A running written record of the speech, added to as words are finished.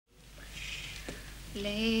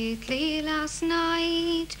Lately last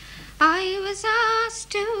night I was asked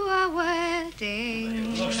to a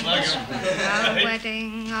wedding. Looks like a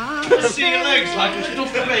wedding of I see your legs like a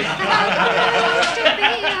stuffed pig.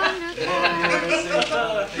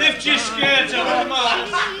 Lift your skirt up,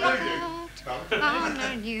 on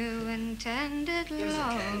a new intended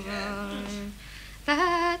lover.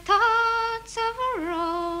 The thoughts of our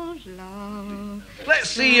old love.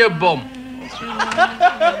 Let's see your bum.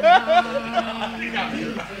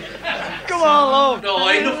 Come on, love. No,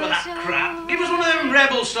 enough of that crap. Give us one of them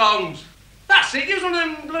rebel songs. That's it. Give us one of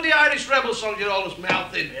them bloody Irish rebel songs you're always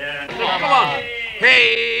mouthing. Yeah. Come on.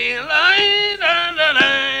 Hey, la, la, la, la,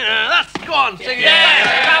 la. That's go on. Sing it.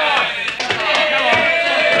 Yeah. Come on.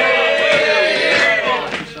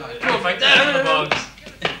 Come on, mate. Down the bogs.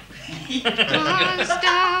 Was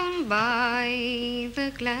down by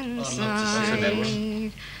the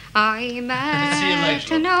glenside. I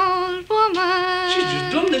met an old woman. She's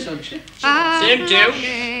just done this, hasn't she? Same too.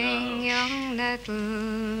 Young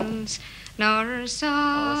nettles, nor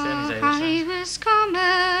saw I was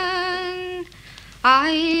coming.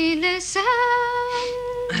 I listened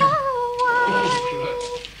a while.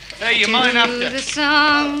 Hey, you mind after? The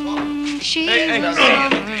song she was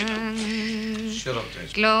humming. Shut up,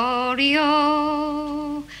 Dave.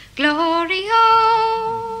 Glorio,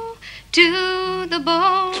 Glorio, to the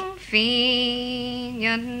bold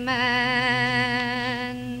Fenian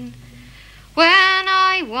men. When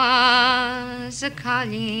I was a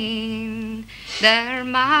colleen, their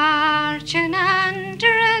marching and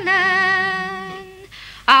drilling,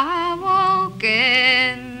 I woke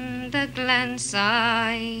in the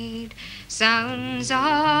glenside, sounds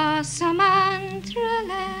awesome and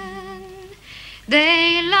thrilling.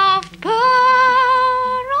 They loved poor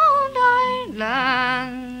old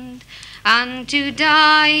Ireland, and to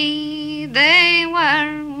die they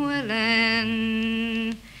were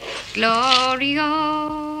willing.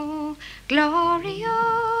 Glorio,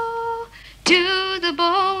 Glorio, to the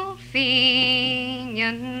bold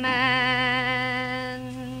Fenian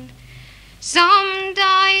men. Some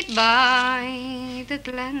died by the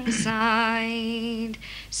glenside,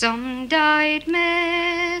 some died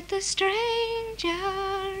mid the stranger,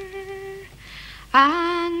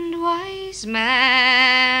 and wise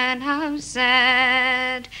men have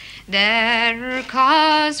said their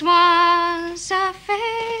cause was a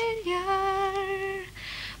failure,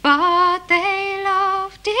 but they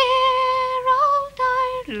loved dear old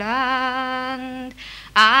Ireland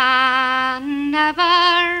and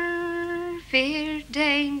never feared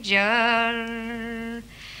danger.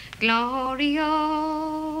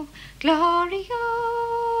 Glorio,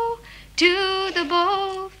 Glorio, to the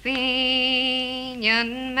bold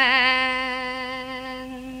Fenian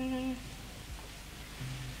men.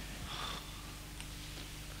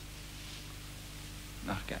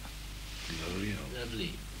 Knock out. Glorio.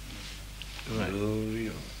 Lovely.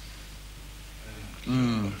 Glorio.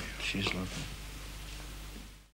 She's lovely.